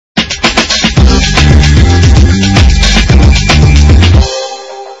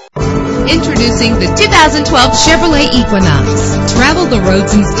Introducing the 2012 Chevrolet Equinox. Travel the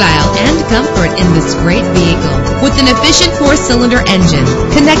roads in style and comfort in this great vehicle. With an efficient 4-cylinder engine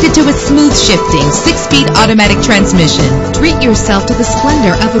connected to a smooth shifting 6-speed automatic transmission. Treat yourself to the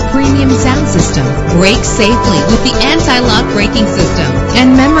splendor of a premium sound system. Brake safely with the anti-lock braking system.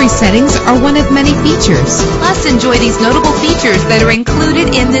 And memory settings are one of many features. Plus, enjoy these notable features that are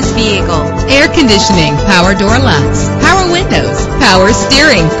included in this vehicle: air conditioning, power door locks, power windows, power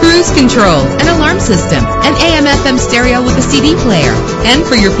steering, cruise control, an alarm system, an AM/FM stereo with a CD player. And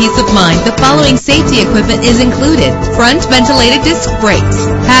for your peace of mind, the following safety equipment is included: front ventilated disc brakes,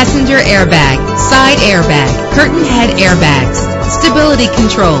 passenger airbag, side airbag, curtain head airbags, stability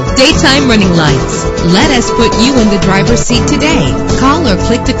control, daytime running lights. Let us put you in the driver's seat today. Call or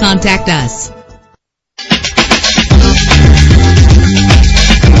click to contact us.